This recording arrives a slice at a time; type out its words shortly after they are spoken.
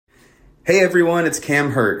Hey everyone, it's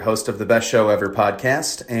Cam Hurt, host of the Best Show Ever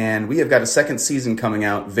podcast, and we have got a second season coming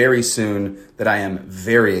out very soon that I am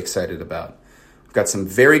very excited about. We've got some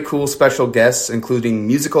very cool special guests, including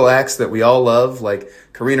musical acts that we all love, like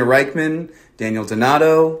Karina Reichman, Daniel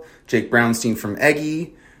Donato, Jake Brownstein from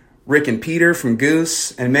Eggy, Rick and Peter from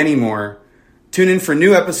Goose, and many more. Tune in for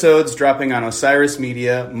new episodes dropping on Osiris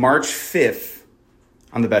Media March 5th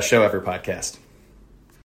on the Best Show Ever podcast.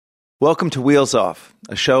 Welcome to Wheels Off,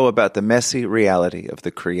 a show about the messy reality of the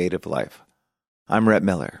creative life. I'm Rhett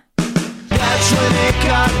Miller. That's when it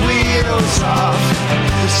got wheels off.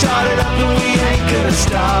 We started up and we ain't gonna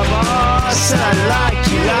stop. Oh, I said I like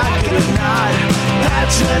you, like it or not.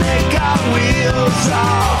 That's when it got wheels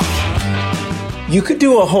off. You could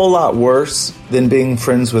do a whole lot worse than being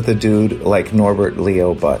friends with a dude like Norbert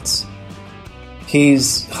Leo Butz.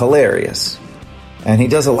 He's hilarious, and he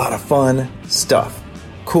does a lot of fun stuff.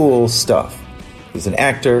 Cool stuff. He's an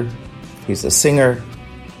actor, he's a singer,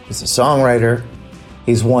 he's a songwriter.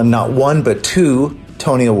 He's won not one but 2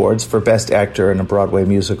 Tony Awards for Best Actor in a Broadway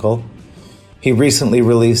Musical. He recently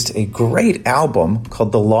released a great album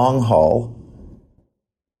called The Long Haul.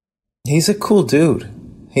 He's a cool dude.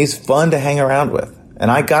 He's fun to hang around with. And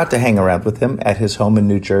I got to hang around with him at his home in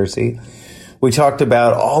New Jersey. We talked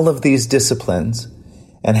about all of these disciplines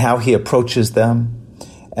and how he approaches them.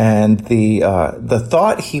 And the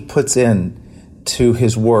thought he puts in to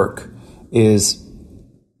his work is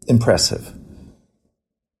impressive.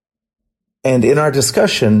 And in our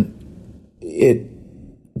discussion, it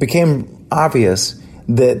became obvious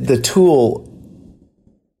that the tool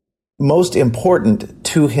most important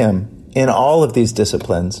to him in all of these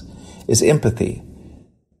disciplines is empathy.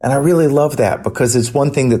 And I really love that because it's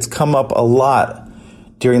one thing that's come up a lot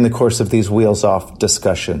during the course of these Wheels Off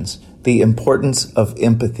discussions. The importance of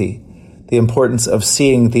empathy, the importance of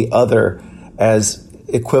seeing the other as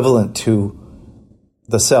equivalent to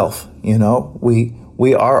the self. You know,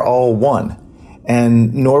 we are all one.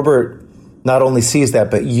 And Norbert not only sees that,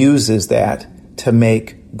 but uses that to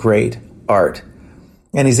make great art.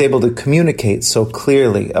 And he's able to communicate so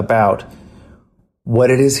clearly about what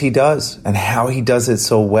it is he does and how he does it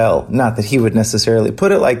so well. Not that he would necessarily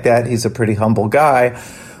put it like that. He's a pretty humble guy,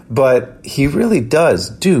 but he really does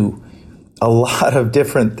do a lot of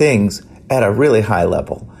different things at a really high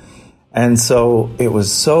level. And so it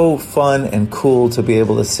was so fun and cool to be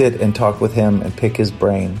able to sit and talk with him and pick his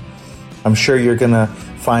brain. I'm sure you're going to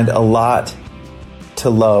find a lot to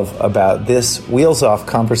love about this Wheels Off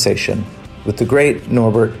conversation with the great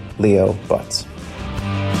Norbert Leo Butz.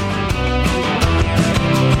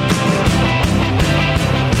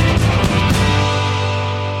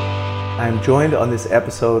 I'm joined on this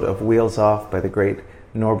episode of Wheels Off by the great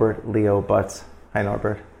Norbert Leo Butz. Hi,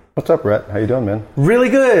 Norbert. What's up, Rhett? How you doing, man? Really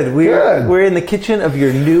good. We're in the kitchen of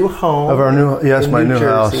your new home. Of our new, yes, my new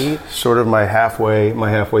Jersey. house. Sort of my halfway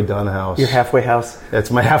done house. Your halfway house?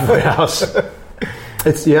 It's my halfway house.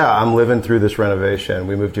 I'm living through this renovation.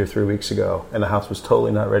 We moved here 3 weeks ago, and the house was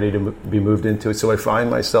totally not ready to be moved into. So I find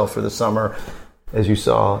myself for the summer, as you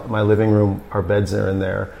saw, my living room, our beds are in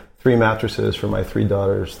there. 3 mattresses for my 3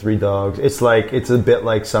 daughters, 3 dogs. It's a bit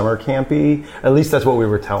like summer campy. At least that's what we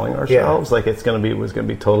were telling ourselves. Yeah. Like it was gonna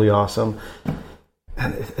be totally awesome.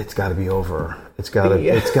 And it's got to be over. It's got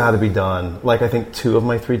to be done. Like I think 2 of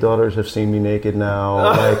my 3 daughters have seen me naked now.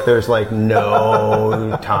 Like there's like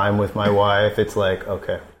no time with my wife. It's like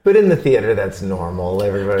okay. But in the theater, that's normal.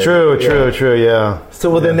 Everybody. True. Yeah.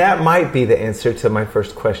 So then that might be the answer to my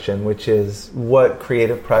first question, which is, what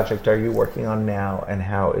creative project are you working on now, and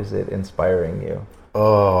how is it inspiring you?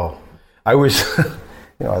 Oh, I was,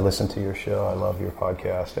 I listen to your show. I love your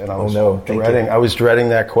podcast, and I was dreading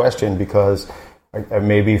that question because I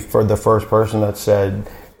maybe for the first person that said,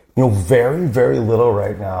 very, very little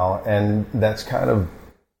right now, and that's kind of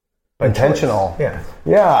intentional.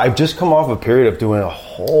 Yeah. I've just come off a period of doing a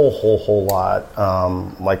whole lot,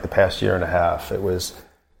 like the past year and a half. It was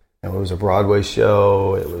a Broadway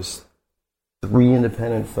show. It was 3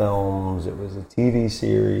 independent films. It was a TV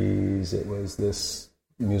series. It was this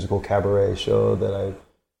musical cabaret show that I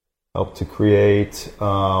helped to create,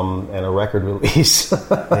 and a record release in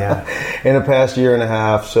the past year and a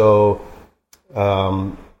half. So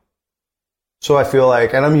I feel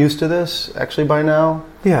like, and I'm used to this actually by now.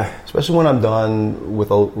 Yeah. Especially when I'm done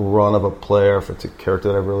with a run of a play, or if it's a character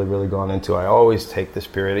that I've really, really gone into, I always take this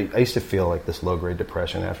period. I used to feel like this low-grade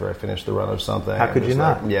depression after I finished the run of something. How could you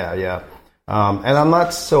not? Yeah. And I'm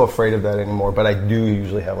not so afraid of that anymore, but I do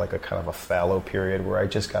usually have like a kind of a fallow period where I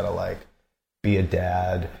just gotta like be a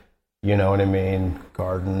dad, you know what I mean?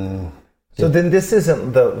 Garden, So then this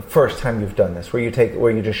isn't the first time you've done this, where you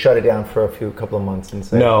just shut it down for a couple of months and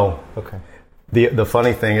say... No. Okay. The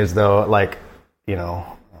funny thing is, though, like, you know,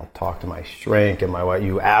 I'll talk to my shrink and my wife.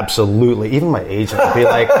 You absolutely, even my agent will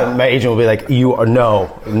be like, you are,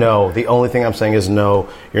 no. The only thing I'm saying is no,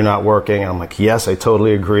 you're not working. And I'm like, yes, I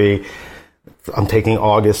totally agree. I'm taking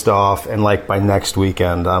August off, and like by next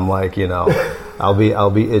weekend, I'm like, you know, I'll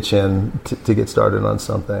be itching to get started on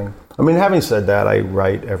something. I mean, having said that, I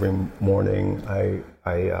write every morning.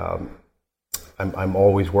 I'm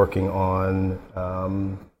always working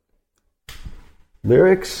on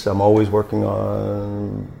lyrics. I'm always working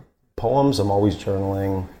on poems. I'm always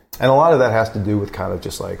journaling, and a lot of that has to do with kind of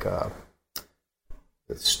just like the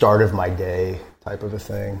start of my day type of a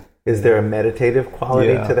thing. Is there a meditative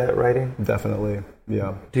quality to that writing? Definitely,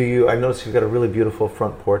 yeah. I noticed you've got a really beautiful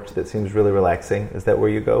front porch that seems really relaxing. Is that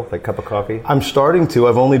where you go? Like a cup of coffee? I'm starting to.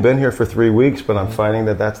 I've only been here for 3 weeks, but I'm finding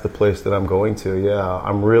that that's the place that I'm going to. Yeah,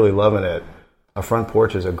 I'm really loving it. A front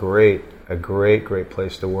porch is a great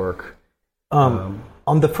place to work. On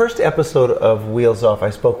the first episode of Wheels Off,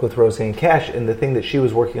 I spoke with Roseanne Cash, and the thing that she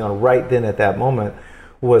was working on right then at that moment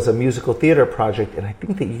was a musical theater project, and I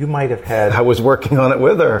think that you might have had... I was working on it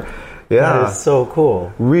with her. Yeah. That is so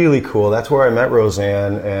cool. Really cool. That's where I met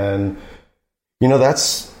Roseanne, and, you know,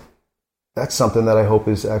 that's something that I hope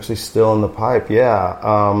is actually still in the pipe.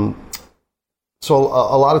 Yeah. So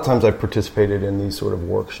a lot of times I've participated in these sort of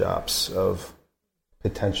workshops of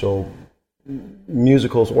potential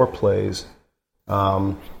musicals or plays.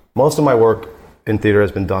 Most of my work in theater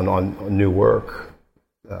has been done on new work.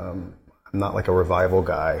 I'm not like a revival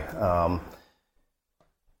guy.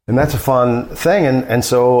 And that's a fun thing. And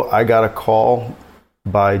so I got a call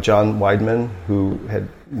by John Weidman, who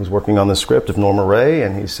was working on the script of Norma Ray,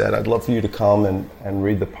 and he said, I'd love for you to come and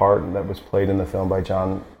read the part that was played in the film by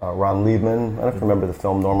Ron Liebman. I don't remember the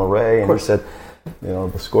film Norma Ray. And he said, you know,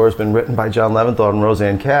 the score has been written by John Leventhal and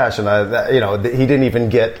Roseanne Cash. And he didn't even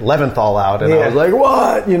get Leventhal out. And I was like,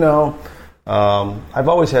 what? You know, I've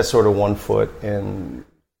always had sort of one foot in,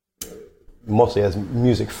 mostly as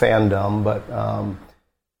music fandom, but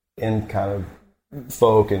in kind of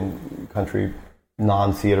folk and country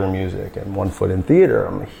non-theater music, and one foot in theater.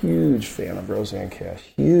 I'm a huge fan of Roseanne Cash,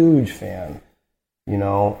 huge fan. You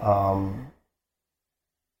know,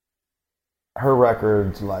 her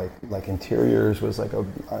records like Interiors was like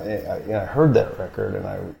I heard that record, and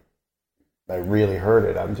I really heard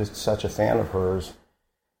it. I'm just such a fan of hers.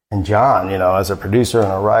 And John, you know, as a producer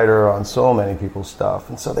and a writer on so many people's stuff.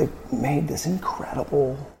 And so they made this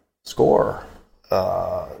incredible score.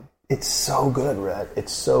 It's so good, Rhett.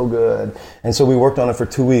 It's so good. And so we worked on it for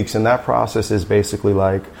 2 weeks, and that process is basically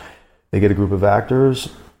like they get a group of actors,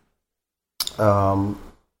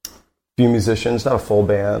 few musicians, not a full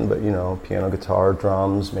band, but, you know, piano, guitar,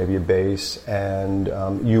 drums, maybe a bass, and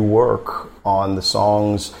you work on the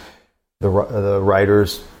songs. The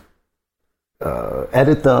writers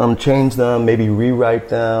edit them, change them, maybe rewrite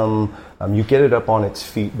them. You get it up on its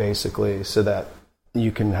feet, basically, so that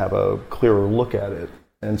you can have a clearer look at it.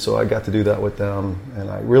 And so I got to do that with them,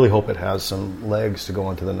 and I really hope it has some legs to go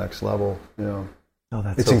on to the next level. You know,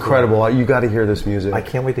 it's so incredible. Cool. You got to hear this music. I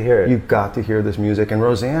can't wait to hear it. You've got to hear this music. And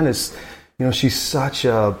Roseanne is, you know, she's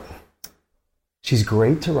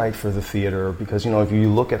great to write for the theater because, you know, if you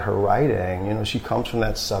look at her writing, you know, she comes from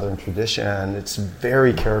that Southern tradition. It's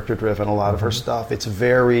very character-driven, a lot of her stuff. It's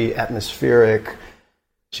very atmospheric.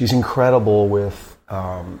 She's incredible with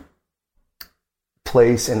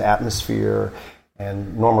place and atmosphere.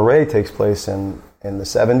 And Norma Ray takes place in the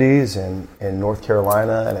 70s in North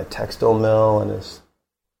Carolina, in a textile mill, in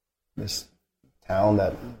this town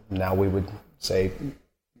that now we would say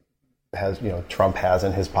has, you know, Trump has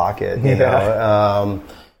in his pocket, you know,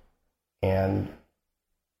 and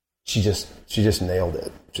she just nailed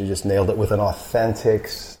it. She just nailed it with an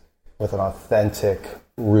authentic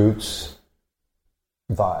roots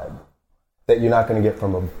vibe that you're not going to get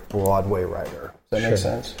from a Broadway writer. Does that make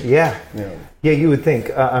sense? Yeah. Yeah, you would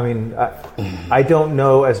think. I mean, I don't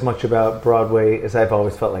know as much about Broadway as I've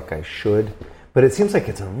always felt like I should, but it seems like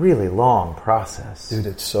it's a really long process. Dude,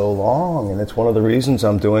 it's so long, and it's one of the reasons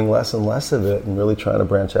I'm doing less and less of it and really trying to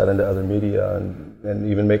branch out into other media and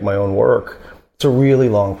even make my own work. It's a really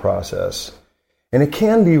long process, and it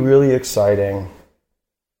can be really exciting.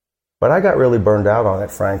 But I got really burned out on it,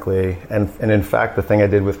 frankly. And in fact, the thing I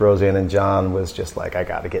did with Roseanne and John was just like, I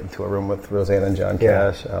got to get into a room with Roseanne and John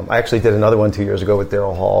Cash. I actually did another one 2 years ago with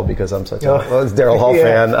Daryl Hall because I'm such a Daryl Hall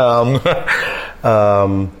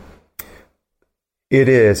fan. It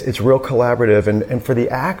is. It's real collaborative. And for the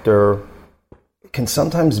actor, can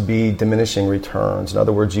sometimes be diminishing returns. In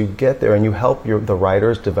other words, you get there and you help the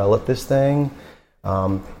writers develop this thing.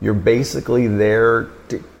 You're basically there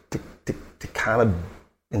to kind of,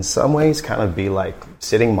 in some ways, kind of be like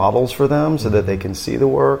sitting models for them so that they can see the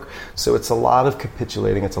work. So it's a lot of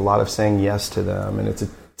capitulating. It's a lot of saying yes to them. And it's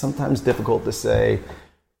sometimes difficult to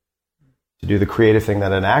do the creative thing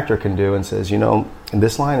that an actor can do and says,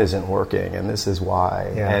 this line isn't working and this is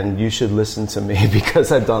why. Yeah. And you should listen to me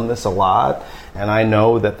because I've done this a lot. And I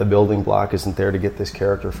know that the building block isn't there to get this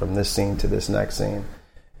character from this scene to this next scene.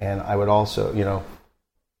 And I would also, I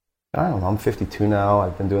don't know, I'm 52 now.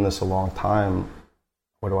 I've been doing this a long time.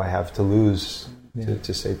 What do I have to lose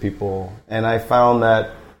to say people? And I found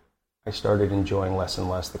that I started enjoying less and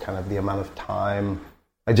less the amount of time.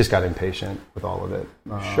 I just got impatient with all of it.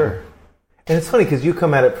 Sure. And it's funny because you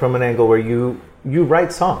come at it from an angle where you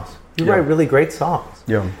write songs. You write really great songs.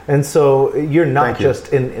 Yeah. And so you're not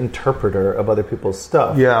just an interpreter of other people's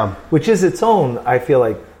stuff. Yeah. Which is its own, I feel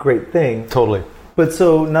like, great thing. Totally. But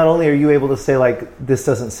so not only are you able to say like, this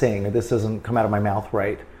doesn't sing or this doesn't come out of my mouth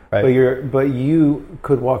right. But you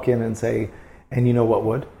could walk in and say, and you know what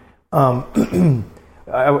would?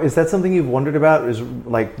 Is that something you've wondered about? Is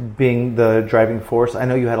like being the driving force? I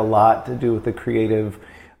know you had a lot to do with the creative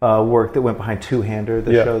work that went behind Two-Hander,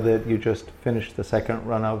 the show that you just finished the second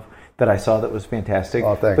run of that I saw that was fantastic.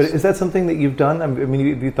 Oh, thanks. But is that something that you've done? I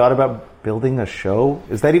mean, have you thought about building a show?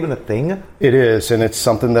 Is that even a thing? It is, and it's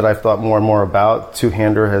something that I've thought more and more about.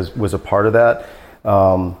 Two-Hander was a part of that.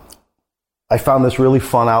 I found this really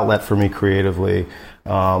fun outlet for me creatively.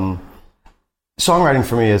 Songwriting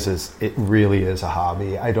for me it really is a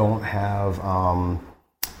hobby. I don't have.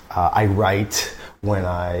 I write when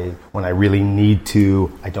I really need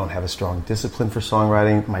to. I don't have a strong discipline for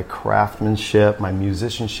songwriting. My craftsmanship, my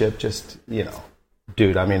musicianship, just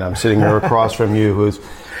dude. I mean, I'm sitting here across from you, who's,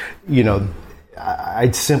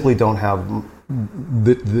 I simply don't have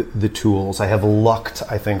the tools. I have lucked,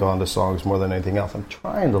 I think, onto songs more than anything else. I'm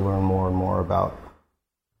trying to learn more and more about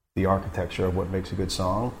the architecture of what makes a good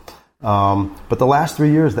song. But the last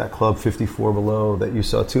 3 years, that club 54 Below that you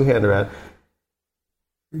saw Two-Hander at,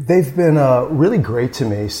 they've been really great to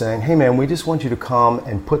me, saying, hey man, we just want you to come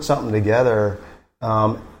and put something together.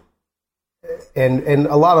 And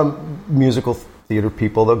a lot of musical theater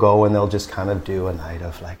people, they'll go and they'll just kind of do a night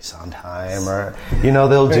of like Sondheim, or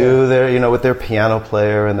they'll do their with their piano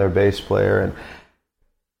player and their bass player. And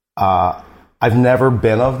I've never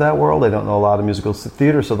been of that world. I don't know a lot of musical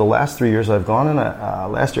theater. So the last 3 years I've gone, and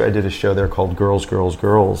last year I did a show there called Girls, Girls,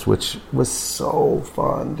 Girls, which was so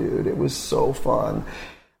fun, dude. It was so fun.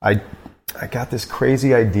 I got this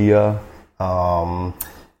crazy idea to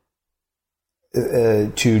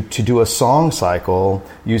do a song cycle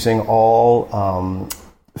using all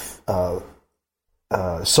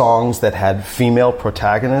songs that had female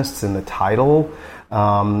protagonists in the title.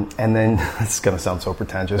 And then, it's going to sound so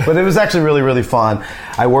pretentious, but it was actually really, really fun.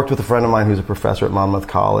 I worked with a friend of mine who's a professor at Monmouth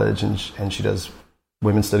College, and she does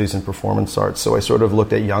women's studies and performance arts. So I sort of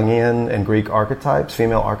looked at Jungian and Greek archetypes,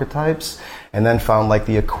 female archetypes, and then found like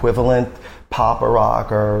the equivalent pop or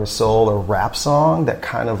rock or soul or rap song that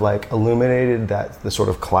kind of like illuminated the sort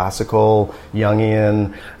of classical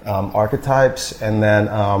Jungian archetypes, and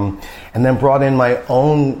then brought in my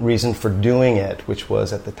own reason for doing it, which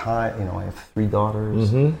was at the time, I have 3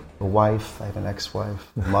 daughters, a wife, I have an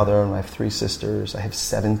ex-wife, a mother, and I have 3 sisters. I have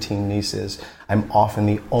 17 nieces. I'm often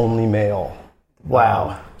the only male.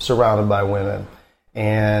 Wow. Surrounded by women.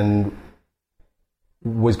 And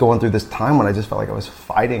was going through this time when I just felt like I was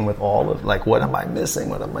fighting with all of, like, what am I missing?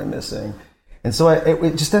 What am I missing? And so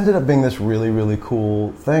it just ended up being this really, really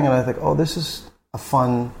cool thing. And I think, this is a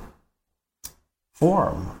fun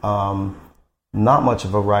form. Not much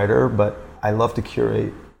of a writer, but I love to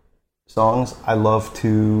curate songs. I love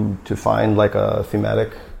to find like a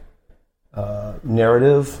thematic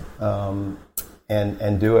narrative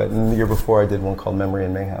and do it. And the year before I did one called Memory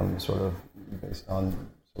and Mayhem, sort of based on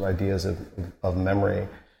some ideas of memory.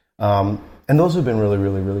 And those have been really,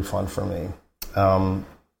 really, really fun for me. And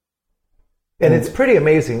it's pretty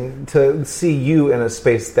amazing to see you in a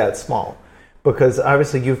space that small, because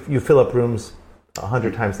obviously you fill up rooms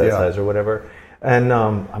 100 times that size or whatever. And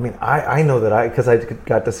I know that because I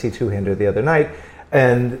got to see Two-Hander the other night,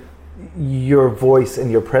 and your voice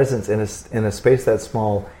and your presence in a space that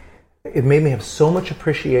small, it made me have so much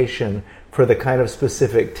appreciation for the kind of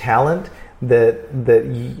specific talent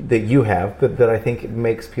that you have, but that I think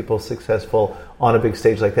makes people successful on a big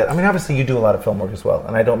stage like that. I mean, obviously you do a lot of film work as well,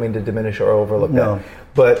 and I don't mean to diminish or overlook that.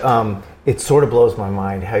 But it sort of blows my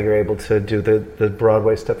mind how you're able to do the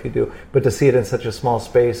Broadway stuff you do. But to see it in such a small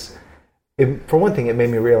space, for one thing, it made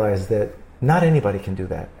me realize that not anybody can do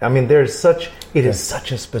that. I mean, it is such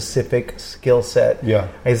a specific skill set. Yeah.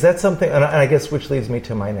 Is that something, and I guess which leads me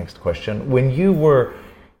to my next question. When you were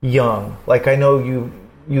young, like I know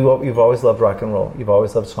you've always loved rock and roll, you've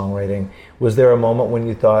always loved songwriting. Was there a moment when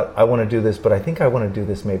you thought, I want to do this, but I think I want to do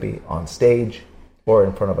this maybe on stage or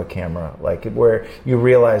in front of a camera, like where you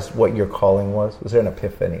realized what your calling was? Was there an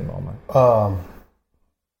epiphany moment?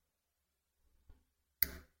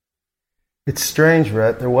 It's strange,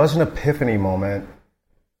 Rhett. There was an epiphany moment.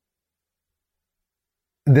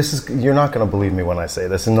 You're not going to believe me when I say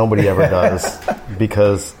this, and nobody ever does,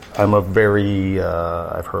 because I'm a very,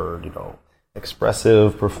 I've heard,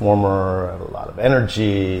 expressive performer. I have a lot of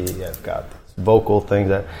energy. I've got this vocal thing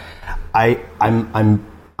that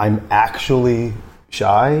I'm actually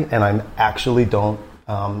shy, and I actually don't.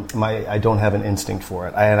 I don't have an instinct for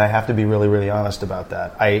it, and I have to be really, really honest about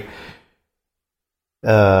that.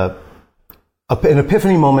 An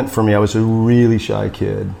epiphany moment for me. I was a really shy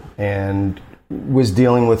kid and was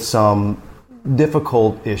dealing with some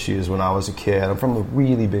difficult issues when I was a kid. I'm from a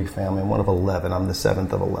really big family. I'm one of 11. I'm the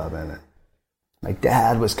 7th of 11. My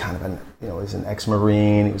dad was kind of he's an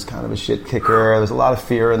ex-Marine. He was kind of a shit kicker. There was a lot of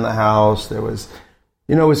fear in the house. There was,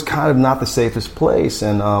 it was kind of not the safest place.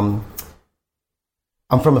 And I'm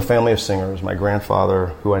from a family of singers. My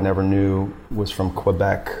grandfather, who I never knew, was from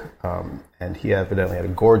Quebec, and he evidently had a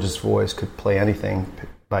gorgeous voice, could play anything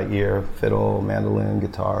by ear, fiddle, mandolin,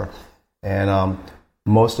 guitar. And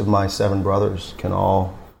most of my 7 brothers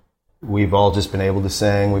we've all just been able to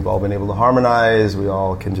sing. We've all been able to harmonize. We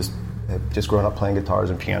all can have just grown up playing guitars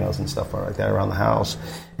and pianos and stuff like that around the house.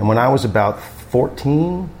 And when I was about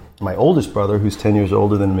 14, my oldest brother, who's 10 years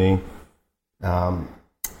older than me,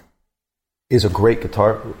 is a great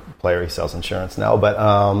guitar player. He sells insurance now,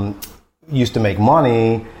 but used to make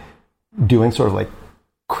money doing sort of like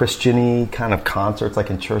Christian-y kind of concerts, like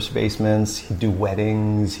in church basements. He'd do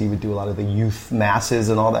weddings. He would do a lot of the youth masses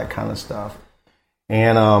and all that kind of stuff.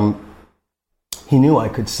 And he knew I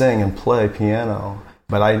could sing and play piano,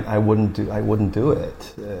 but I wouldn't do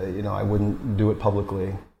it. I wouldn't do it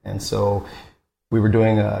publicly. And so we were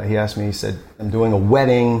doing, he asked me, he said, I'm doing a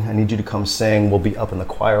wedding. I need you to come sing. We'll be up in the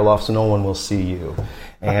choir loft so no one will see you.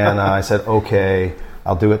 And I said, okay,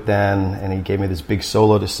 I'll do it then. And he gave me this big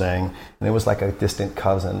solo to sing. And it was like a distant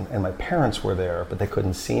cousin. And my parents were there, but they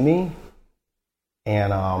couldn't see me.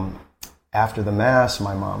 And after the Mass,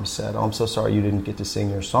 my mom said, oh, I'm so sorry you didn't get to sing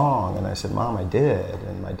your song. And I said, Mom, I did.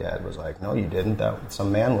 And my dad was like, no, you didn't.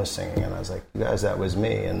 Some man was singing. And I was like, you guys, that was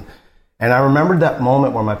me. And I remembered that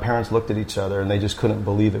moment where my parents looked at each other and they just couldn't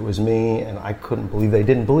believe it was me. And I couldn't believe they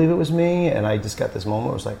didn't believe it was me. And I just got this moment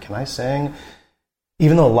where I was like, can I sing?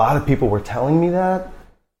 Even though a lot of people were telling me that,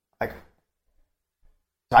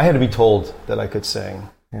 I had to be told that I could sing.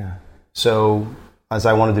 Yeah. So, as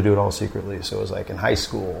I wanted to do it all secretly. So it was like in high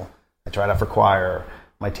school, I tried out for choir.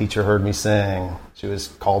 My teacher heard me sing. She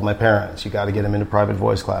called my parents. You got to get him into private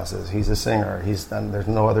voice classes. He's a singer. There's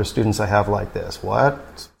no other students I have like this.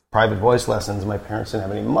 What? Private voice lessons. My parents didn't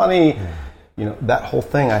have any money. Yeah. That whole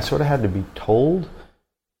thing. I sort of had to be told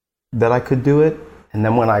that I could do it. And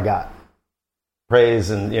then when I got praise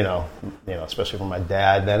and, especially from my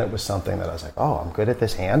dad, then it was something that I was like, oh, I'm good at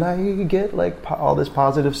this hand. I get like all this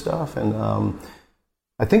positive stuff. And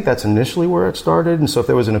I think that's initially where it started. And so if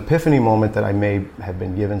there was an epiphany moment that I may have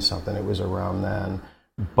been given something, it was around then.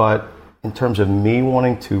 But in terms of me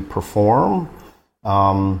wanting to perform,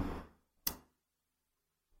 I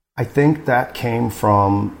think that came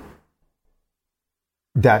from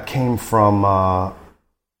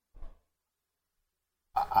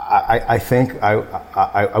I think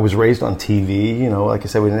I was raised on TV, like I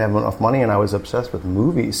said, we didn't have enough money and I was obsessed with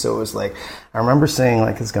movies. So it was like, I remember saying,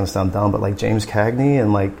 like, it's going to sound dumb, but like James Cagney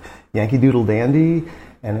and like Yankee Doodle Dandy.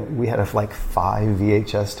 And we had like 5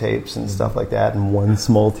 VHS tapes and stuff like that and one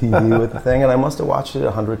small TV with the thing. And I must have watched it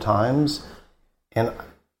 100 times. And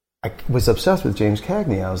I was obsessed with James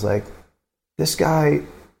Cagney. I was like, this guy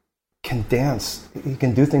can dance. He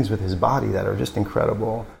can do things with his body that are just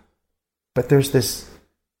incredible. But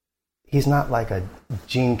he's not like a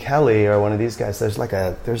Gene Kelly or one of these guys. There's like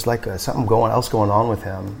something else going on with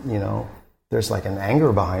him. There's like an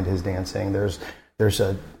anger behind his dancing. There's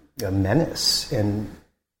a menace in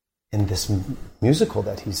this musical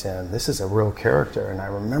that he's in. This is a real character, and I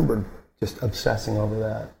remember just obsessing over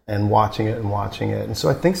that and watching it. And so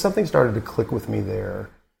I think something started to click with me there,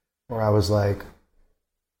 where I was like,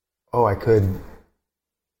 oh, I could.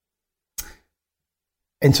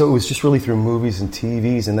 And so it was just really through movies and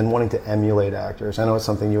TVs, and then wanting to emulate actors. I know it's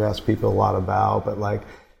something you ask people a lot about, but like,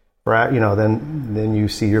 then you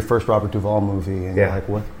see your first Robert Duvall movie, and you're like,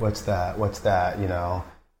 what's that?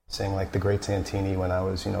 saying like The Great Santini when I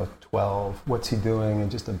was, 12. What's he doing?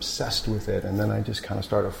 And just obsessed with it. And then I just kind of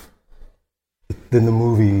started. Then the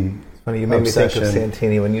movie. It's funny, you made me think of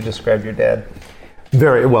Santini when you described your dad.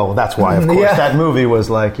 Very well. That's why, of course, Yeah. that movie was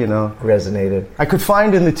like, resonated. I could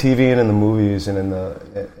find in the TV and in the movies and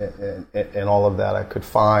in all of that. I could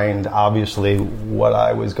find obviously what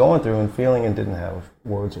I was going through and feeling, and didn't have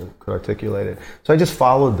words or could articulate it. So I just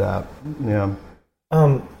followed that. Yeah.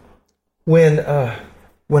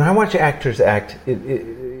 When I watch actors act,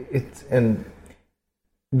 it's and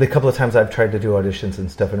the couple of times I've tried to do auditions and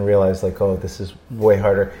stuff and realized like, oh, this is way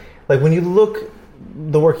harder. Like when you look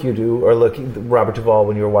the work you do, or look Robert Duvall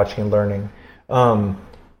when you were watching and learning,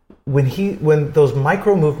 when those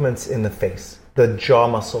micro movements in the face, the jaw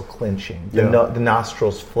muscle clenching, the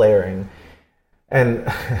nostrils flaring, and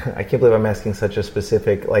I can't believe I'm asking such a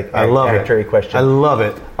specific actor-y question. I love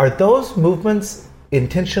it. Are those movements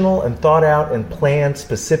intentional and thought out and planned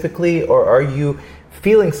specifically, or are you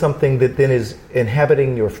feeling something that then is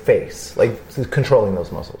inhabiting your face, like controlling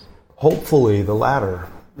those muscles? Hopefully the latter.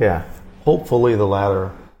 Yeah. Hopefully the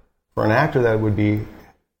latter. For an actor that would be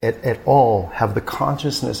at all have the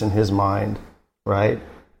consciousness in his mind, right?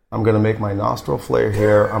 I'm going to make my nostril flare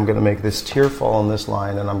here. I'm going to make this tear fall on this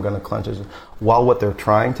line, and I'm going to clench it. While what they're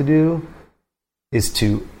trying to do is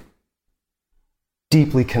to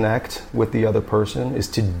deeply connect with the other person, is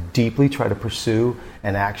to deeply try to pursue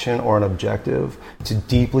an action or an objective, to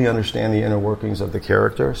deeply understand the inner workings of the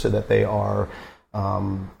character so that they are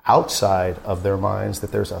outside of their minds,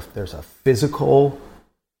 that there's a physical,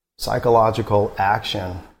 psychological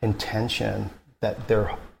action, intention that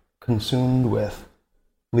they're consumed with,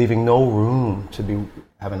 leaving no room to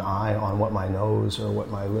have an eye on what my nose or what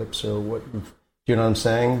my lips or what, you know what I'm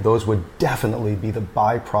saying? Those would definitely be the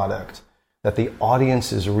byproduct that the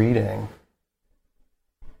audience is reading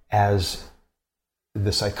as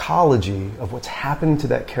the psychology of what's happening to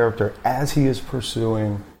that character as he is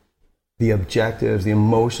pursuing the objectives, the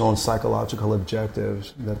emotional and psychological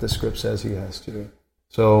objectives that the script says he has to.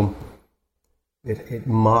 So it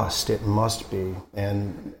must be,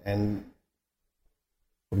 and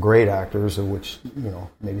great actors, of which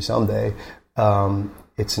maybe someday,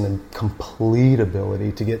 it's a complete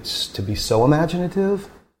ability to be so imaginative,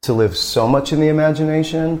 to live so much in the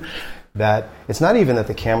imagination that it's not even that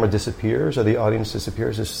the camera disappears or the audience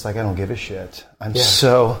disappears. It's just like, I don't give a shit. Do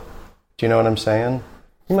you know what I'm saying?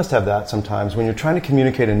 You must have that sometimes when you're trying to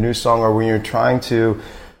communicate a new song, or when you're trying to,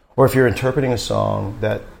 or if you're interpreting a song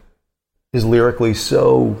that is lyrically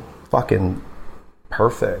so fucking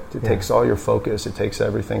perfect. It takes all your focus. It takes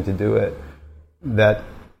everything to do it. That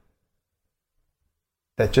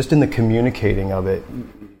just in the communicating of it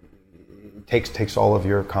takes all of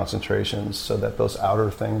your concentrations so that those outer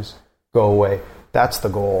things go away. That's the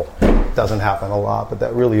goal. It doesn't happen a lot, but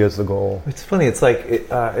that really is the goal. It's funny. It's like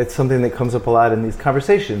it's something that comes up a lot in these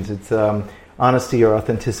conversations. It's honesty or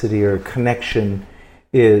authenticity or connection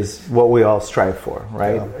is what we all strive for,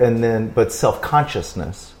 right? Yeah. But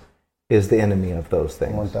self-consciousness is the enemy of those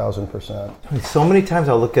things. 1,000%. So many times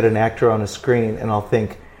I'll look at an actor on a screen and I'll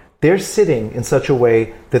think, they're sitting in such a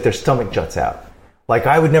way that their stomach juts out. Like,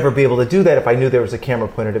 I would never be able to do that if I knew there was a camera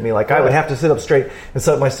pointed at me. Like, I would have to sit up straight and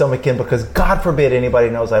suck my stomach in because, God forbid, anybody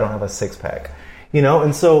knows I don't have a six-pack.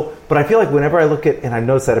 And so, but I feel like whenever I look at, and I've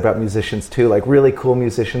noticed that about musicians too, like really cool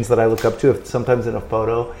musicians that I look up to, if sometimes in a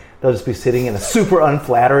photo, they'll just be sitting in a super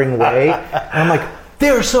unflattering way. And I'm like,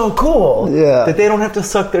 they're so cool that they don't have to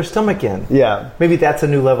suck their stomach in. Yeah. Maybe that's a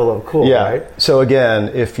new level of cool, right? So again,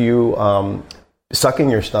 if you... sucking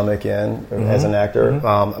your stomach in as an actor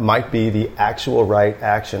might be the actual right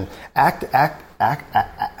action.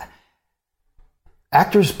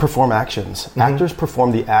 Actors perform actions. Actors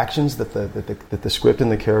perform the actions that the script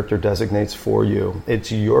and the character designates for you.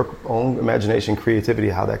 It's your own imagination, creativity,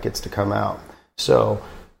 how that gets to come out. So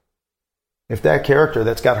if that character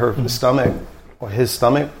that's got her stomach or his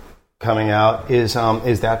stomach coming out is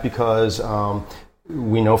that because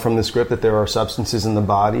we know from the script that there are substances in the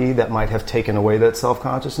body that might have taken away that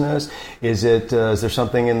self-consciousness? Is there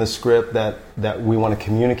something in the script that we want to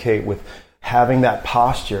communicate with having that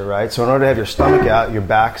posture, right? So in order to have your stomach out, your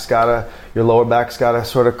lower back's gotta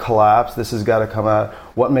sort of collapse. This has got to come out.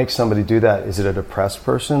 What makes somebody do that? Is it a depressed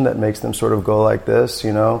person that makes them sort of go like this?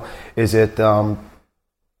 Is it?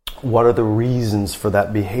 What are the reasons for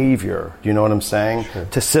that behavior? Do you know what I'm saying? Sure.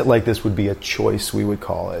 To sit like this would be a choice, we would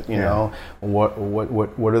call it. You know, what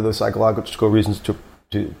are the psychological reasons to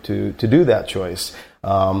do that choice?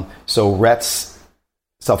 So Rhett's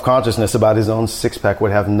self-consciousness about his own six-pack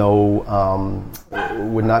would have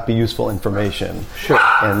would not be useful information. Sure.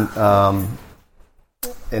 And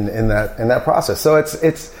in that process. So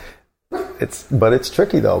it's but it's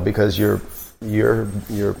tricky though, because you're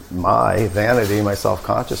my vanity, my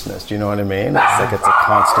self-consciousness. Do you know what I mean? It's like it's a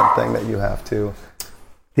constant thing that you have to.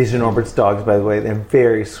 These are Norbert's dogs, by the way. They're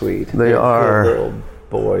very sweet. They are little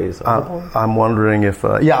boys. I'm wondering if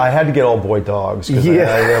I had to get all boy dogs because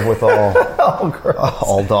I live with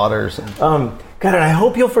all daughters. God, and I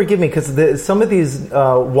hope you'll forgive me, because some of these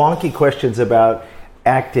wonky questions about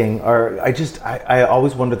acting are, I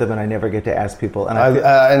always wonder them, and I never get to ask people. And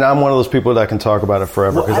I'm one of those people that can talk about it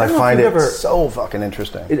forever, because I find it so fucking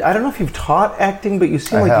interesting. I don't know if you've taught acting, but you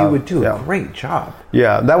seem like you would do a great job.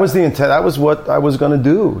 Yeah, that was the intent. That was what I was going to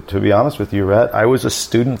do, to be honest with you, Rhett. I was a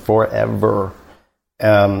student forever.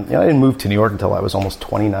 I didn't move to New York until I was almost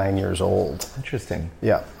 29 years old. Interesting.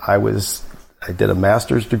 Yeah, I did a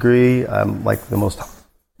master's degree. I'm like the most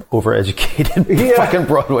overeducated fucking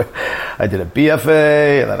Broadway. I did a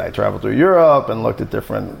BFA, and then I traveled through Europe and looked at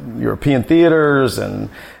different European theaters, and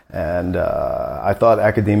I thought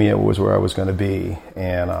academia was where I was going to be.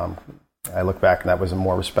 And I look back, and that was a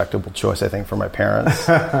more respectable choice, I think, for my parents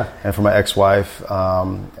and for my ex-wife.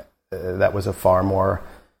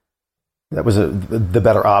 That was the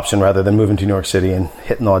better option, rather than moving to New York City and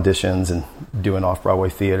hitting auditions and doing off-Broadway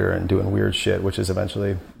theater and doing weird shit, which is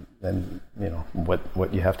eventually,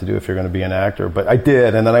 what you have to do if you're going to be an actor. But I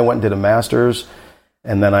did, and then I went and did a master's,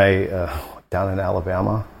 and then I down in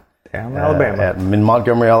Alabama. In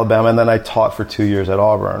Montgomery, Alabama, and then I taught for 2 years at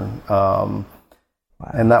Auburn. Wow.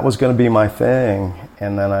 And that was going to be my thing,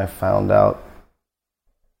 and then I found out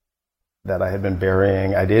that I had been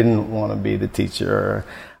burying. I didn't want to be the teacher.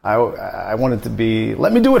 I wanted to be,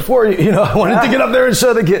 let me do it for you. I wanted to get up there and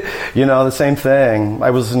show the kid, the same thing. I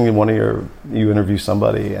was listening to you interview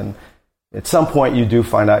somebody, and at some point you do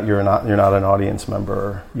find out you're not an audience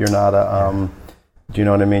member. You're not a, do you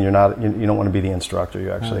know what I mean? You don't want to be the instructor.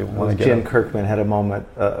 You actually want to get Jen Kirkman had a moment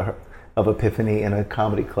of epiphany in a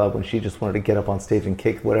comedy club when she just wanted to get up on stage and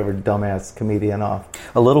kick whatever dumbass comedian off.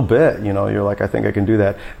 A little bit, you're like, I think I can do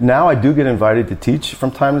that. Now I do get invited to teach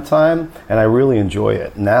from time to time, and I really enjoy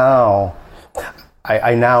it. Now,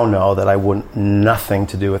 I now know that I want nothing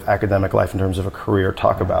to do with academic life in terms of a career.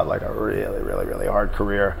 Talk about like a really, really, really hard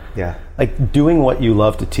career. Yeah. Like doing what you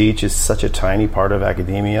love to teach is such a tiny part of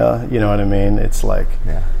academia. You know what I mean? It's like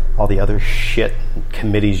all the other shit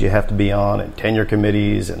committees you have to be on, and tenure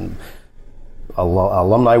committees, and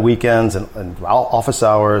alumni weekends, and office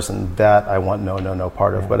hours, and that I want no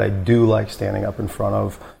part of. But I do like standing up in front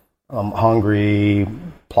of hungry,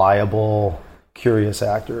 pliable, curious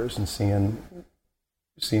actors and seeing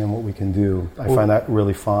what we can do. I find that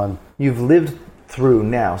really fun. You've lived through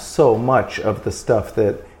now so much of the stuff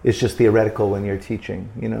that is just theoretical when you're teaching.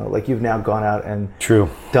 Like you've now gone out and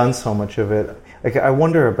done so much of it. Like I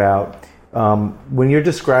wonder about when you're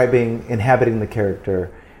describing inhabiting the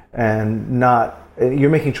character, and you're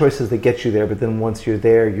making choices that get you there, but then once you're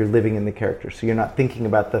there, you're living in the character. So you're not thinking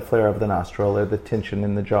about the flare of the nostril or the tension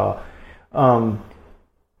in the jaw.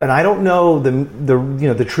 And I don't know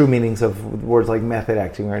the true meanings of words like method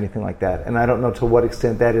acting or anything like that. And I don't know to what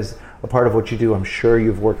extent that is a part of what you do. I'm sure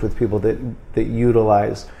you've worked with people that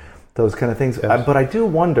utilize those kind of things. Yes. But I do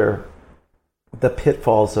wonder the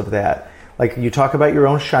pitfalls of that. Like you talk about your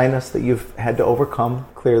own shyness that you've had to overcome.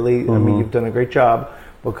 Clearly, I mean, you've done a great job.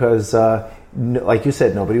 Because, like you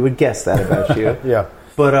said, nobody would guess that about you. Yeah.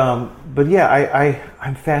 But yeah,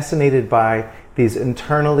 I'm fascinated by these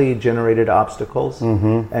internally generated obstacles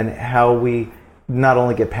and how we not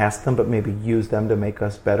only get past them, but maybe use them to make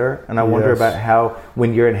us better. And I wonder about how,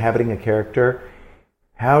 when you're inhabiting a character,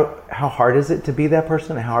 how hard is it to be that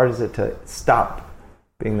person, and how hard is it to stop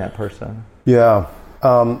being that person? Yeah.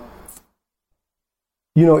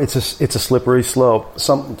 It's a slippery slope.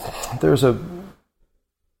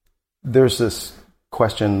 There's this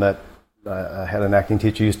question that I had an acting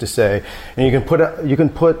teacher used to say, and you can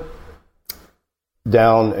put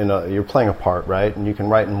down you're playing a part, right? And you can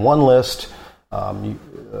write in one list.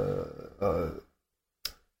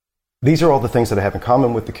 These are all the things that I have in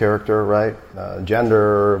common with the character, right?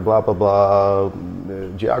 Gender, blah blah blah,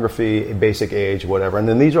 geography, basic age, whatever. And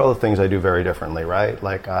then these are all the things I do very differently, right?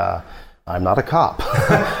 Like I'm not a cop.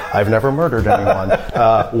 I've never murdered anyone.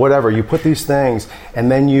 Whatever. You put these things,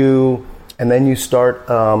 and then you start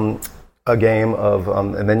a game of,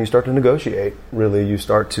 and then you start to negotiate. Really, you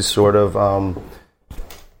start to sort of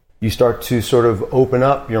open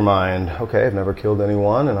up your mind. Okay, I've never killed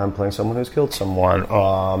anyone, and I'm playing someone who's killed someone.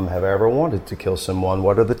 Have I ever wanted to kill someone?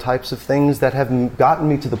 What are the types of things that have gotten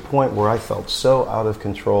me to the point where I felt so out of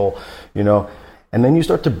control? And then you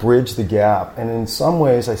start to bridge the gap. And in some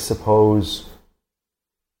ways, I suppose,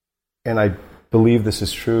 and I believe this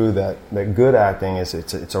is true, that good acting is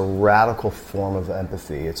it's a radical form of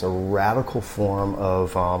empathy. It's a radical form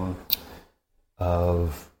of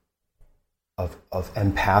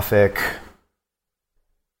empathic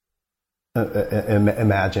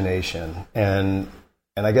imagination. And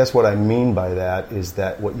I guess what I mean by that is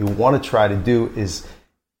that what you want to try to do is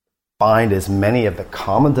find as many of the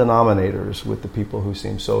common denominators with the people who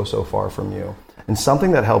seem so far from you. And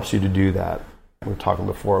something that helps you to do that, we were talking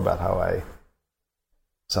before about how I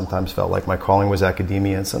sometimes felt like my calling was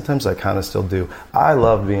academia, and sometimes I kind of still do. I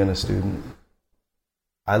loved being a student.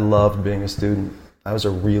 I loved being a student. I was a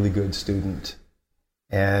really good student.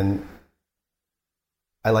 And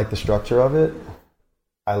I liked the structure of it.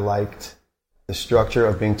 I liked the structure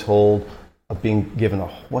of being told, of being given a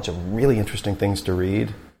bunch of really interesting things to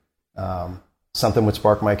read. Something would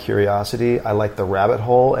spark my curiosity. I liked the rabbit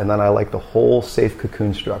hole, and then I liked the whole safe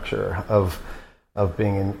cocoon structure of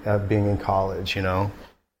being in college, you know.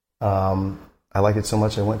 I liked it so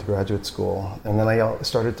much I went to graduate school, and then I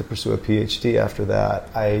started to pursue a PhD after that.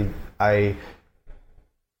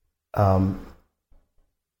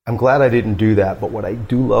 I'm glad I didn't do that, but what I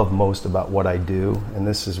do love most about what I do, and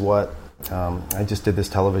this is what I just did this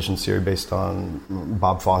television series based on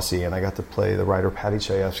Bob Fosse, and I got to play the writer Paddy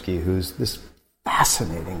Chayefsky, who's this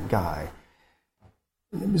fascinating guy.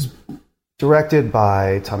 It was directed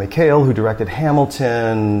by Tommy Kail, who directed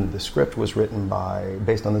Hamilton. The script was written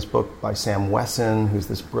based on this book by Sam Wesson, who's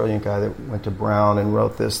this brilliant guy that went to Brown and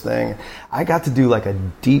wrote this thing. I got to do like a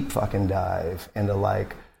deep fucking dive into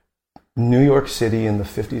like New York City in the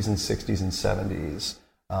 50s and 60s and 70s,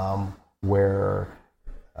 where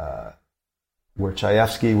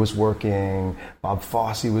Chayefsky was working, Bob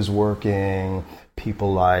Fosse was working,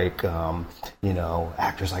 people like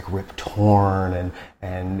actors like Rip Torn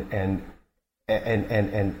and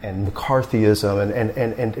McCarthyism,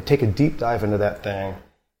 and take a deep dive into that thing,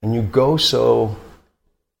 and you go so.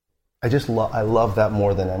 I love that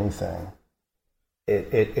more than anything.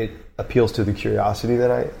 It appeals to the curiosity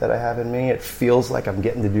that I have in me. It feels like I'm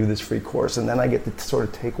getting to do this free course, and then I get to sort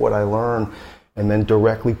of take what I learn and then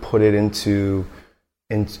directly put it into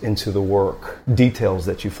the work, details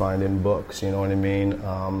that you find in books. You know what I mean?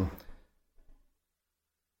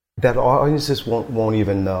 That audiences won't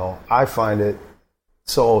even know. I find it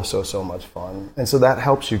so much fun, and so that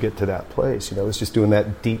helps you get to that place. You know, it's just doing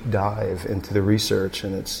that deep dive into the research,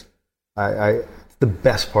 and it's the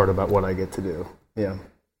best part about what I get to do. Yeah.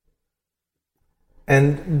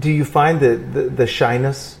 And do you find that the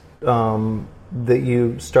shyness that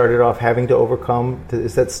you started off having to overcome,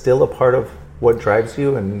 is that still a part of what drives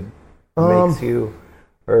you and makes you,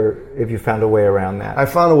 or have you found a way around that? I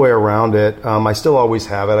found a way around it. I still always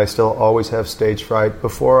have it. I still always have stage fright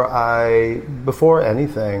before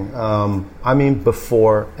anything.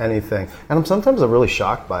 Before anything. And sometimes I'm really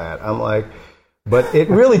shocked by it. I'm like, but it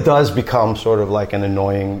really does become sort of like an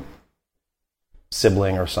annoying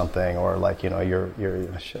sibling or something, or like, you know, you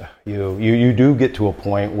do get to a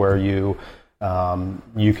point where you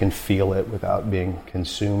can feel it without being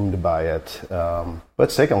consumed by it. But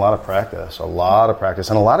it's taken a lot of practice, and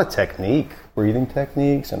a lot of technique, breathing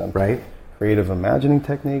techniques, and creative imagining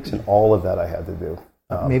techniques, and all of that I had to do.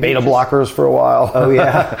 Beta blockers for a while. Oh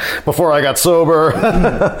yeah, before I got sober.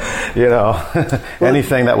 You know,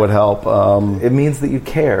 anything that would help. It means that you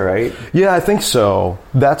care, right? Yeah, I think so.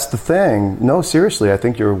 That's the thing. No, seriously, I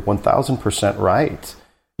think you're 1,000% right.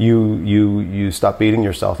 You stop beating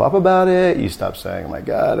yourself up about it. You stop saying, "Oh my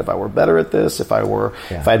God, if I were better at this, if I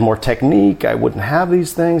had more technique, I wouldn't have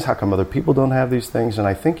these things. How come other people don't have these things?" And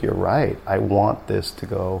I think you're right. I want this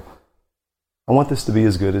to be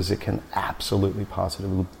as good as it can absolutely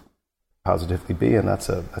positively be, and that's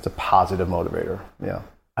a positive motivator. Yeah.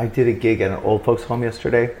 I did a gig at an old folks home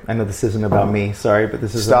yesterday. I know this isn't about me, sorry, but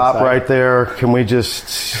this is stop right there. Can we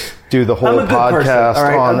just do the whole podcast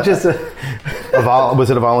on? Was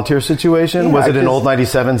it a volunteer situation? Yeah, was it an old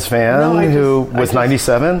 97's fan who was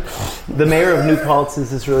 97? The mayor of New Paltz is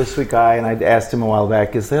this really sweet guy, and I asked him a while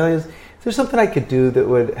back, is there something I could do that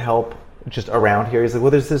would help just around here? He's like,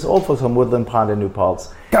 well, there's this old folks home, Woodland Pond in New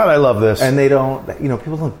Paltz. God, I love this. And they don't,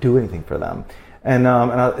 people don't do anything for them. And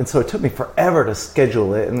so it took me forever to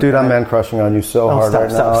schedule it. Dude, I'm man crushing on you so hard right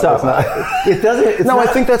now. Stop. It doesn't. I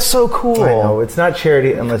think that's so cool. I know, it's not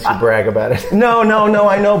charity unless you brag about it. No,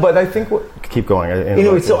 I know, but I think keep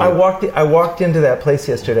going. So I walked into that place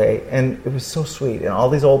yesterday, and it was so sweet, and all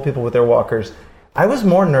these old people with their walkers. I was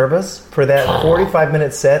more nervous for that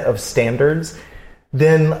 45-minute set of standards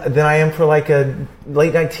than I am for like a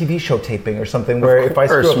late night TV show taping or something, where if I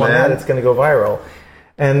screw up on that, it's going to go viral.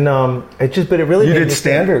 And but it really you made did me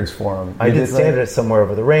standards for him. I did standards, Somewhere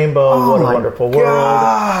Over the Rainbow, What a Wonderful World.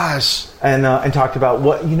 Gosh. And talked about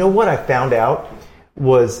what I found out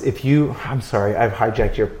was I'm sorry, I've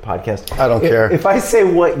hijacked your podcast. I don't care. If I say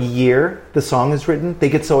what year the song is written, they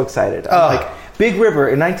get so excited. I'm like, Big River,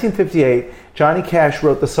 in 1958, Johnny Cash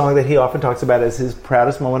wrote the song that he often talks about as his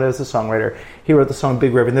proudest moment as a songwriter. He wrote the song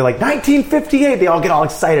Big River, and they're like, 1958! They all get all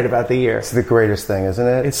excited about the year. It's the greatest thing, isn't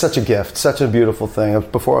it? It's such a gift, such a beautiful thing.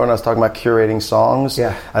 Before, when I was talking about curating songs,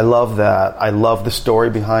 I love that. I love the story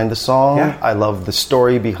behind the song. Yeah. I love the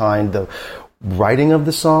story behind the writing of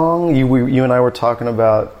the song. You and I were talking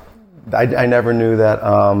about, I never knew that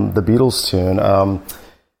the Beatles tune,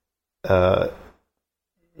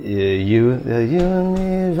 you and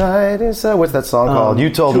me writing, so what's that song called? You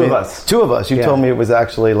told me Two of Us. You told me it was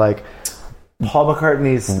actually like Paul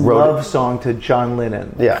McCartnney love song to John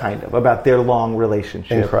Lennon, kind of, about their long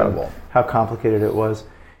relationship. Incredible. How complicated it was.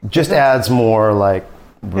 Just adds more like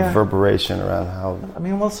reverberation around how. I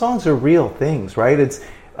mean, well, songs are real things, right? It's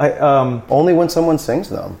only when someone sings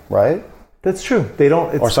them, right? That's true. They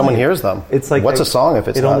don't. Or someone hears them. It's like what's a song if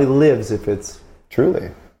it's it only lives if it's truly.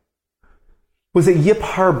 Was it Yip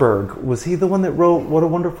Harburg? Was he the one that wrote What a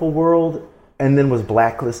Wonderful World and then was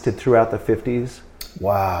blacklisted throughout the 50s?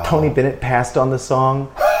 Wow. Tony Bennett passed on the song.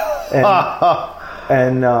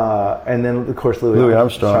 And and then, of course, Louis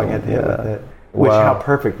Armstrong had to hit with it. Which, how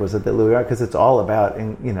perfect was it that Louis Armstrong, because it's all about,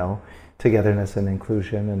 togetherness and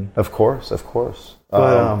inclusion. And Of course.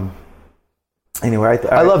 But, anyway,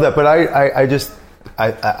 I love that, but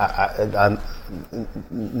I'm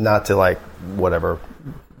not to like, whatever,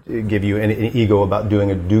 give you an ego about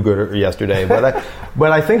doing a do-gooder yesterday,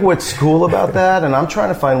 but I think what's cool about that, and I'm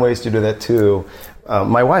trying to find ways to do that too.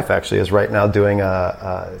 My wife actually is right now doing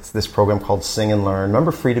it's this program called Sing and Learn.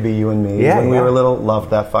 Remember Free to Be You and Me? When we were little, loved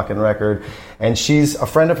that fucking record. And a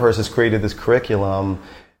friend of hers has created this curriculum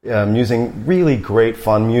using really great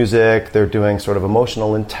fun music. They're doing sort of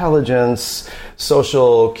emotional intelligence,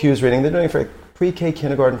 social cues reading. They're doing it for pre-K,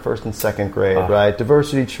 kindergarten, first and second grade, right?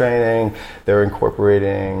 Diversity training. They're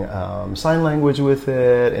incorporating sign language with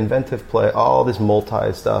it, inventive play, all this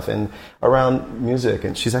multi stuff, and around music.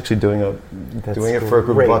 And she's actually doing it for a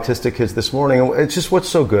group of autistic kids this morning. And it's just what's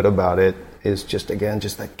so good about it is just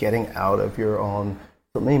that getting out of your own,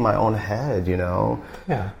 for me, my own head.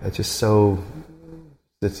 Yeah. It's just so.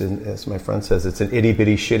 As my friend says, it's an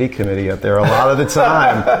itty-bitty shitty committee up there a lot of the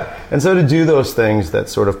time. And so to do those things that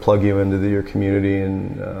sort of plug you into your community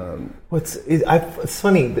and... It's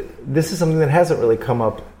funny, this is something that hasn't really come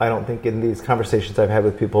up, I don't think, in these conversations I've had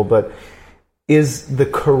with people, but is the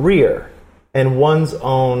career and one's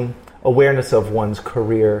own awareness of one's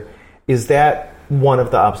career, is that one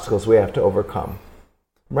of the obstacles we have to overcome?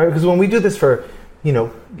 Right? Because when we do this for,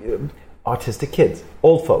 autistic kids,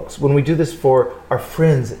 old folks. When we do this for our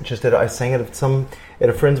friends, I sang at a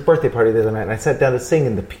friend's birthday party the other night, and I sat down to sing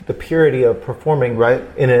in the purity of performing right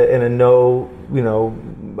in a no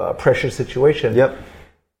pressure situation. Yep.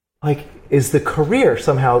 Like, is the career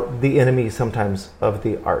somehow the enemy sometimes of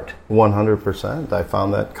the art? 100%. I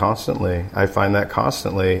find that constantly.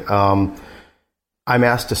 I'm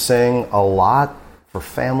asked to sing a lot for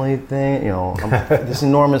family thing, this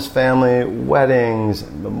enormous family, weddings,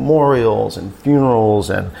 and memorials, and funerals,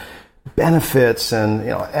 and benefits, and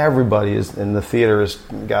everybody is in the theater has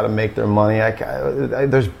got to make their money.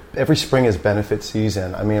 There's every spring is benefit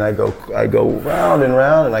season. I mean, I go round and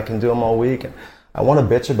round, and I can do them all week. And I want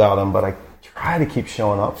to bitch about them, but I try to keep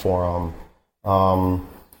showing up for them,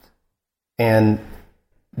 and.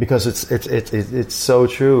 Because it's so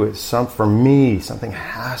true. For me, something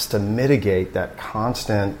has to mitigate that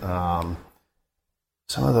constant. Some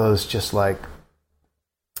of those just like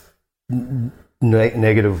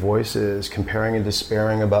negative voices, comparing and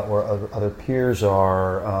despairing about where other peers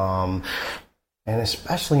are, and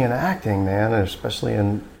especially in acting, man, and especially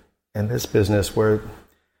in this business where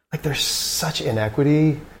like there's such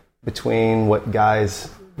inequity between what guys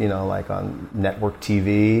like on network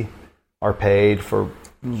TV are paid for.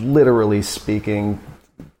 Literally speaking,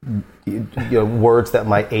 words that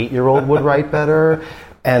my 8-year-old would write better,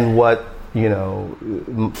 and what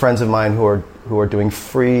friends of mine who are doing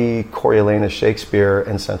free Coriolanus Shakespeare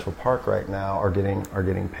in Central Park right now are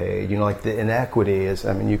getting paid. Like the inequity is.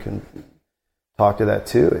 I mean, you can talk to that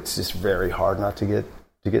too. It's just very hard not to get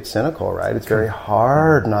cynical, right? It's very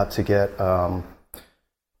hard not to get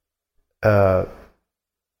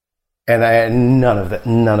none of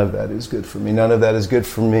that is good for me. None of that is good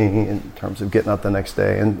for me in terms of getting up the next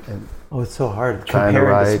day and it's so hard.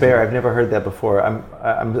 Compare and despair. I've never heard that before.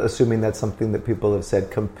 I'm assuming that's something that people have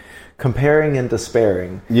said. Comparing and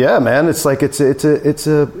despairing. Yeah, man. It's like it's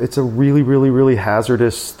a really, really, really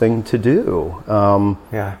hazardous thing to do.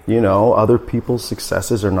 Other people's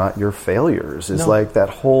successes are not your failures. It's like that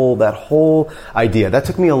whole idea. That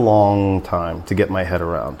took me a long time to get my head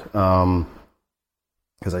around.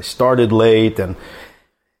 Because I started late and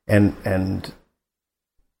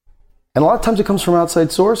a lot of times it comes from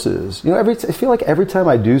outside sources. I feel like every time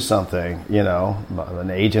I do something,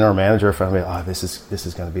 an agent or manager found me, this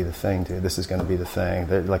is going to be the thing, dude. This is going to be the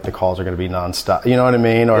thing. Like the calls are going to be nonstop. You know what I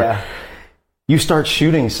mean? Or you start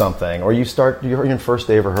shooting something, or you're in first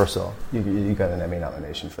day of rehearsal. You got an Emmy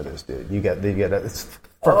nomination for this, dude. You get it's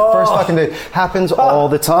first fucking day. Happens all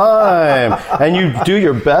the time, and you do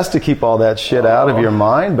your best to keep all that shit out of your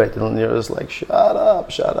mind, but you're just like, shut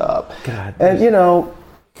up. God, and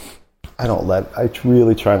I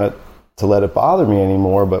really try not to let it bother me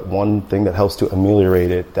anymore, but one thing that helps to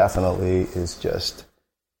ameliorate it definitely is just,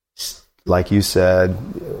 like you said,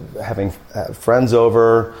 having friends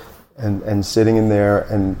over and sitting in there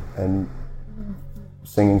and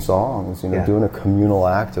singing songs, doing a communal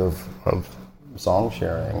act of song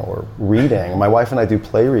sharing or reading. My wife and I do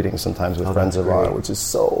play reading sometimes with friends of ours, which is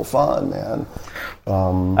so fun, man.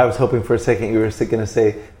 I was hoping for a second you were going to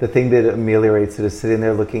say the thing that ameliorates it is sitting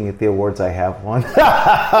there looking at the awards I have won.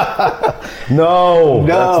 No,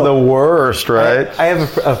 that's the worst, right? I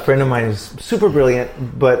have a friend of mine who's super brilliant,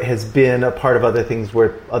 but has been a part of other things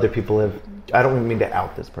where other people have. I don't mean to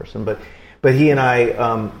out this person, but he and I,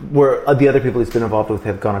 where the other people he's been involved with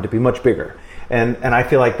have gone on to be much bigger, and I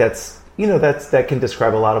feel like that can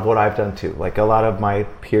describe a lot of what I've done too. Like a lot of my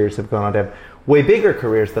peers have gone on to have way bigger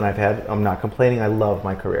careers than I've had. I'm not complaining. I love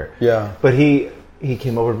my career. Yeah. But he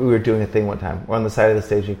came over. We were doing a thing one time. We're on the side of the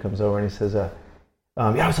stage. He comes over and he says, I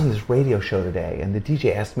was on this radio show today, and the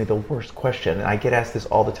DJ asked me the worst question. And I get asked this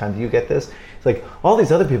all the time. Do you get this? It's like, all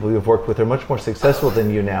these other people you've worked with are much more successful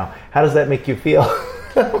than you now. How does that make you feel?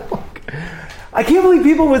 I can't believe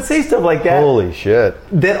people would say stuff like that. Holy shit.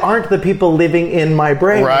 That aren't the people living in my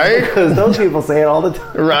brain. Right? Because those people say it all the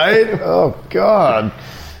time. Right? Oh, God.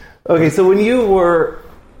 Okay, so when you were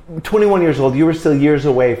 21 years old, you were still years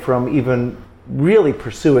away from even really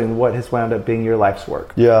pursuing what has wound up being your life's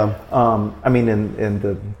work. Yeah. In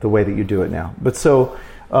the way that you do it now. But so,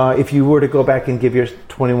 if you were to go back and give your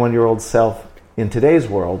 21-year-old self in today's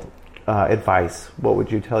world advice, what would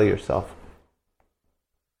you tell yourself?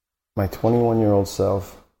 My 21-year-old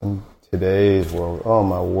self in today's world. Oh,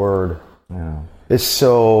 my word. Yeah. It's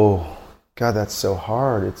so... God, that's so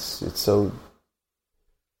hard. It's so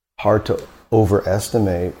hard to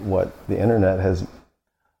overestimate what the internet has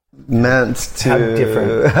meant to... How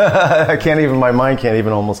different. My mind can't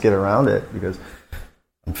even almost get around it because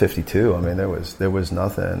I'm 52. I mean, there was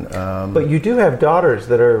nothing. But you do have daughters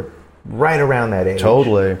that are right around that age.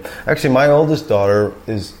 Totally. Actually, my oldest daughter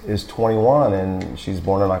is 21, and she's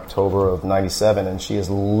born in October of 97, and she is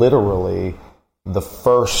literally the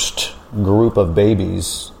first group of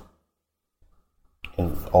babies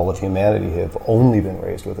in all of humanity who have only been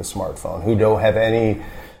raised with a smartphone,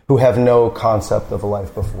 who have no concept of a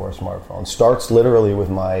life before a smartphone. Starts literally with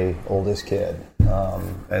my oldest kid.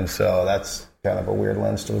 And so that's kind of a weird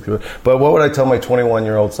lens to look through. But what would I tell my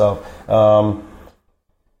 21-year-old self?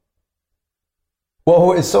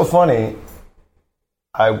 Well, it's so funny.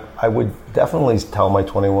 I would definitely tell my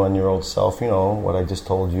 21-year-old self, what I just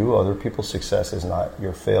told you, other people's success is not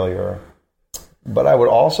your failure. But I would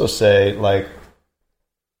also say,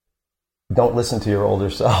 don't listen to your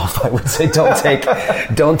older self. I would say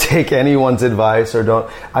don't take anyone's advice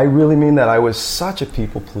I really mean that. I was such a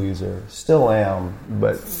people pleaser, still am,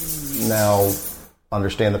 but now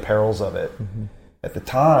understand the perils of it. Mm-hmm. At the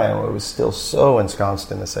time, I was still so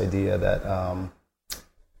ensconced in this idea that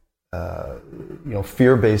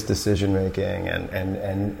fear-based decision making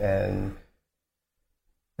and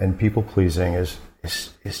people pleasing is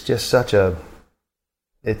just such a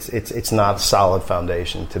it's not a solid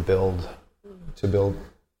foundation to build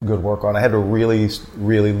good work on. I had to really,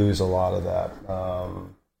 really lose a lot of that.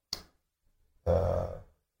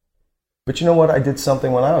 But you know what? I did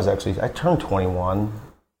something when I turned 21.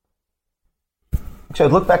 Actually,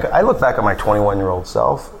 I look back at my 21-year-old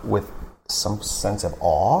self with some sense of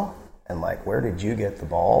awe and where did you get the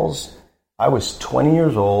balls? I was 20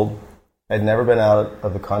 years old. I'd never been out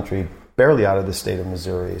of the country, barely out of the state of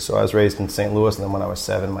Missouri. So I was raised in St. Louis, and then when I was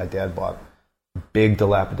 7, my dad bought a big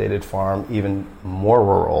dilapidated farm, even more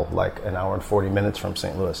rural, like an hour and 40 minutes from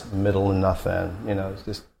St. Louis, middle of nothing. It's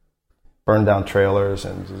just burned down trailers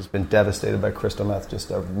and just been devastated by crystal meth,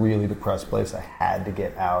 just a really depressed place. I had to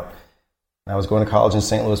get out. I was going to college in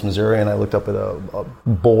St. Louis, Missouri, and I looked up at a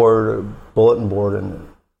bulletin board, and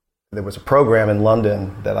there was a program in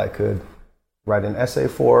London that I could write an essay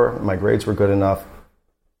for. My grades were good enough.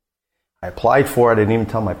 I applied for it. I didn't even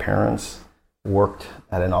tell my parents. Worked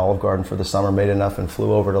at an Olive Garden for the summer, made enough, and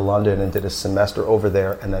flew over to London and did a semester over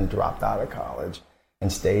there, and then dropped out of college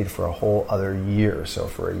and stayed for a whole other year. So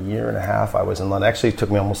for a year and a half, I was in London. Actually, it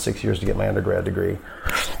took me almost 6 years to get my undergrad degree.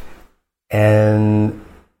 And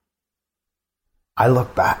I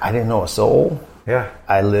look back, I didn't know a soul. Yeah.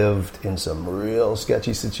 I lived in some real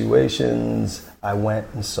sketchy situations. I went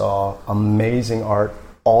and saw amazing art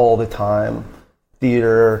all the time.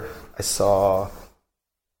 Theater. I saw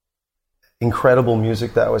incredible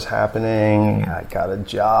music that was happening. I got a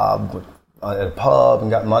job at a pub and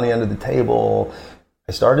got money under the table.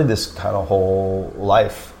 I started this kind of whole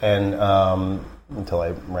life, and until I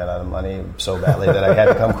ran out of money so badly that I had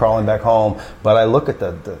to come crawling back home. But I look at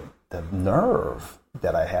the nerve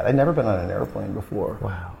that I had. I'd never been on an airplane before.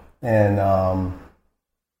 Wow. And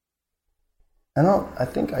I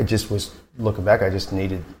think I just was looking back. I just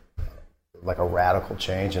needed like a radical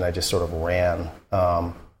change, and I just sort of ran.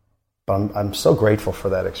 But I'm so grateful for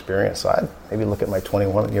that experience. So I'd maybe look at my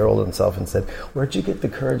 21-year-old self and said, "Where'd you get the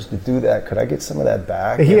courage to do that? Could I get some of that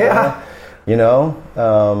back?" You know.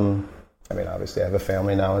 I mean, obviously, I have a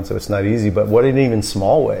family now, and so it's not easy. But what in even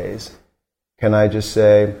small ways can I just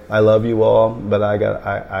say, "I love you all, but I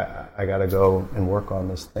got to go and work on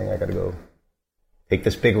this thing. I got to go take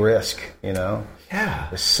this big risk." You know. Yeah.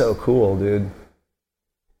 It's so cool, dude.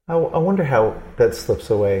 I wonder how that slips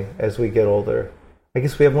away as we get older. I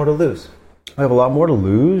guess we have more to lose. I have a lot more to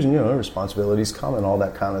lose, and, you know, responsibilities come and all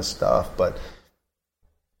that kind of stuff. But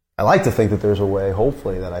I like to think that there's a way,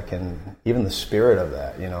 hopefully, that I can, even the spirit of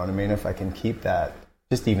that, you know what I mean? If I can keep that,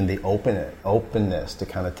 just even the openness to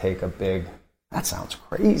kind of take a big, that sounds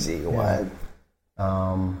crazy, what?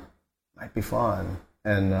 Might be fun.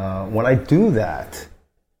 And when I do that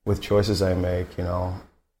with choices I make, you know,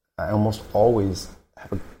 I almost always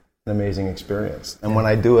have an amazing experience. And when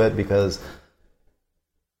I do it because,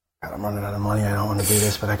 God, I'm running out of money, I don't want to do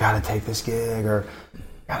this, but I got to take this gig, or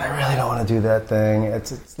God, I really don't want to do that thing.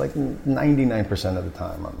 It's like 99% of the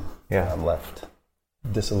time I'm left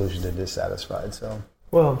disillusioned and dissatisfied. So,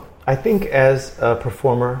 well, I think as a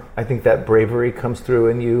performer, I think that bravery comes through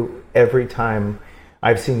in you every time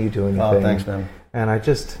I've seen you do anything. Oh, thanks, man. And I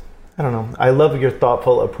don't know. I love your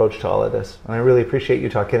thoughtful approach to all of this. And I really appreciate you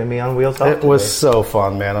talking to me on Wheels Off It was so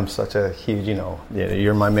fun, man. I'm such a huge, you know,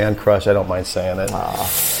 you're my man crush. I don't mind saying it.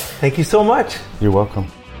 Thank you so much. You're welcome.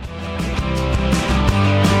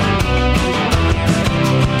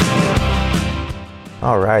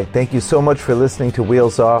 All right. Thank you so much for listening to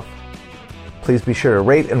Wheels Off. Please be sure to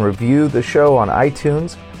rate and review the show on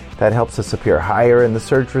iTunes. That helps us appear higher in the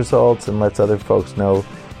search results and lets other folks know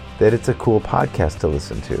that it's a cool podcast to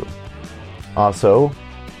listen to. Also,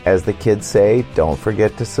 as the kids say, don't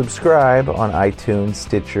forget to subscribe on iTunes,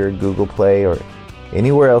 Stitcher, Google Play, or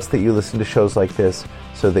anywhere else that you listen to shows like this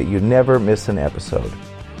so that you never miss an episode.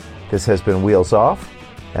 This has been Wheels Off,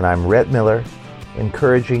 and I'm Rhett Miller,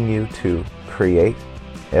 encouraging you to create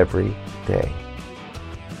every day.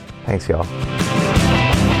 Thanks, y'all.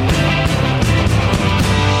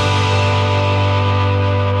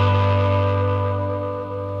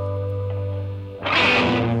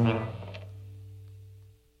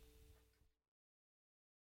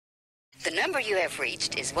 The number you have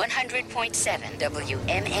reached is 100.7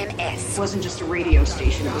 WMMS. It wasn't just a radio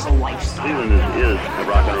station, it was a lifestyle. Cleveland is a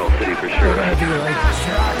rock and roll city for sure.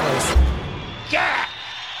 Get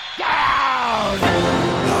down!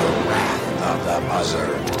 The Wrath of the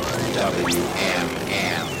Buzzard. WMMS.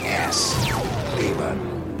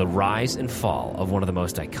 Cleveland. The rise and fall of one of the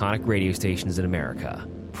most iconic radio stations in America.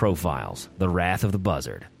 Profiles, The Wrath of the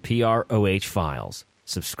Buzzard. PROH Files.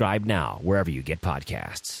 Subscribe now wherever you get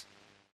podcasts.